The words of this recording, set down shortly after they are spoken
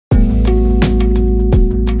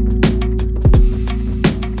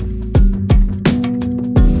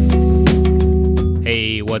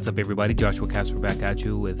What's up, everybody? Joshua Casper back at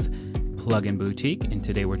you with Plugin Boutique, and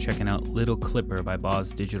today we're checking out Little Clipper by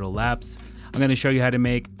Boz Digital Labs. I'm going to show you how to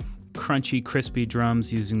make crunchy, crispy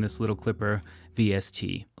drums using this Little Clipper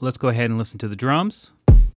VST. Let's go ahead and listen to the drums.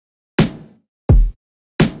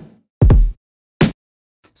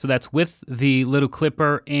 So that's with the Little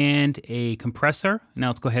Clipper and a compressor. Now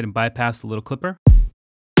let's go ahead and bypass the Little Clipper.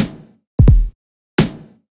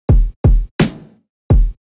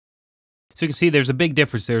 So you can see there's a big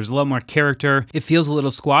difference. There's a lot more character. It feels a little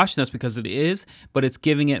squashed, and that's because it is, but it's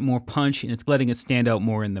giving it more punch and it's letting it stand out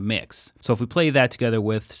more in the mix. So if we play that together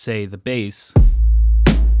with, say, the bass,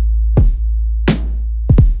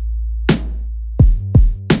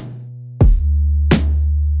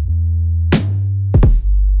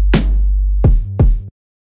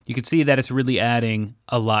 you can see that it's really adding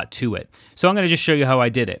a lot to it. So I'm going to just show you how I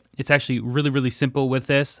did it. It's actually really simple with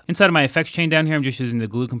this. Inside of my effects chain down here, I'm just using the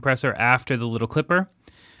glue compressor after the Little Clipper,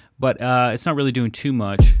 but it's not really doing too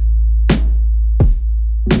much.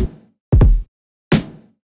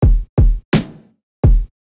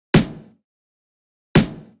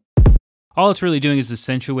 All it's really doing is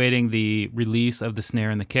accentuating the release of the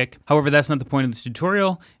snare and the kick. However, that's not the point of this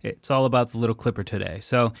tutorial. It's all about the Little Clipper today.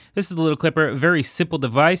 So this is the Little Clipper, a very simple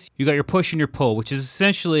device. You got your push and your pull, which is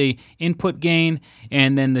essentially input gain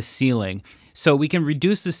and then the ceiling. So we can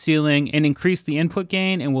reduce the ceiling and increase the input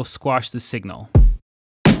gain, and we'll squash the signal.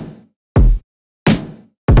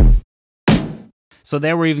 So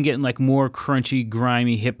there we're even getting like more crunchy,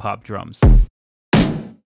 grimy hip-hop drums.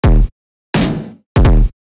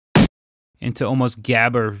 Into almost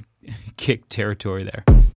gabber kick territory there.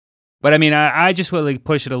 But I mean, I just will like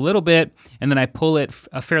push it a little bit, and then I pull it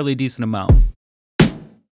a fairly decent amount.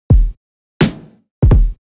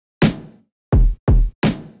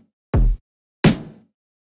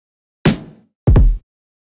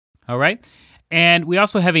 All right, and we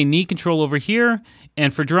also have a knee control over here,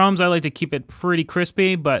 and for drums, I like to keep it pretty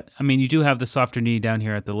crispy, but I mean, you do have the softer knee down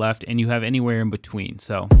here at the left, and you have anywhere in between,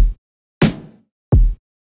 so.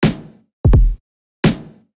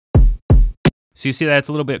 So you see that it's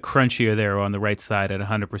a little bit crunchier there on the right side at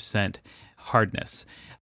 100% hardness.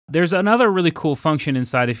 There's another really cool function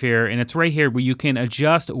inside of here, and it's right here where you can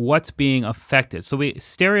adjust what's being affected. So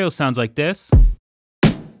stereo sounds like this.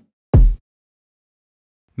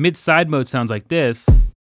 Mid-side mode sounds like this.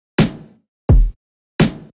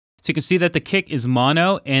 So you can see that the kick is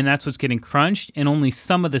mono, and that's what's getting crunched, and only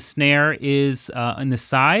some of the snare is on the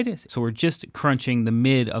side. So we're just crunching the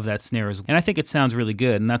mid of that snare as well. And I think it sounds really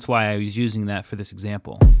good, and that's why I was using that for this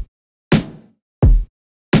example.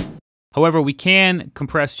 However, we can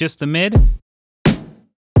compress just the mid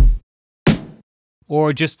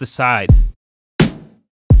or just the side.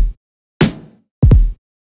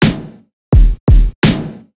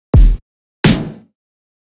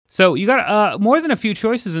 So you got more than a few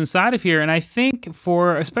choices inside of here, and I think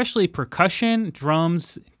for especially percussion,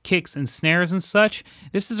 drums, kicks, and snares and such,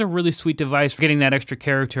 this is a really sweet device for getting that extra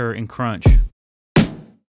character and crunch.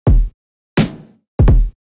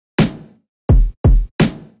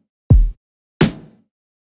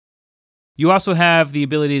 You also have the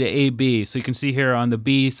ability to A/B, so you can see here on the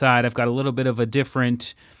B side, I've got a little bit of a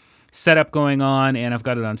different setup going on, and I've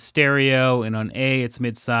got it on stereo, and on A it's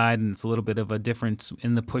mid-side, and it's a little bit of a difference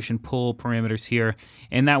in the push and pull parameters here,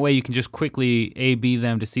 and that way you can just quickly A/B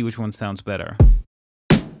them to see which one sounds better.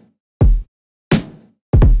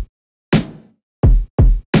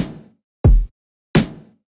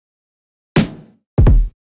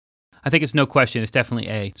 I think it's no question, it's definitely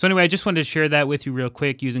A. So anyway, I just wanted to share that with you real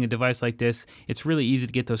quick using a device like this. It's really easy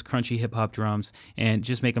to get those crunchy hip-hop drums and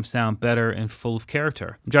just make them sound better and full of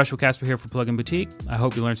character. I'm Joshua Casper here for Plugin Boutique. I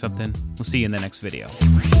hope you learned something. We'll see you in the next video.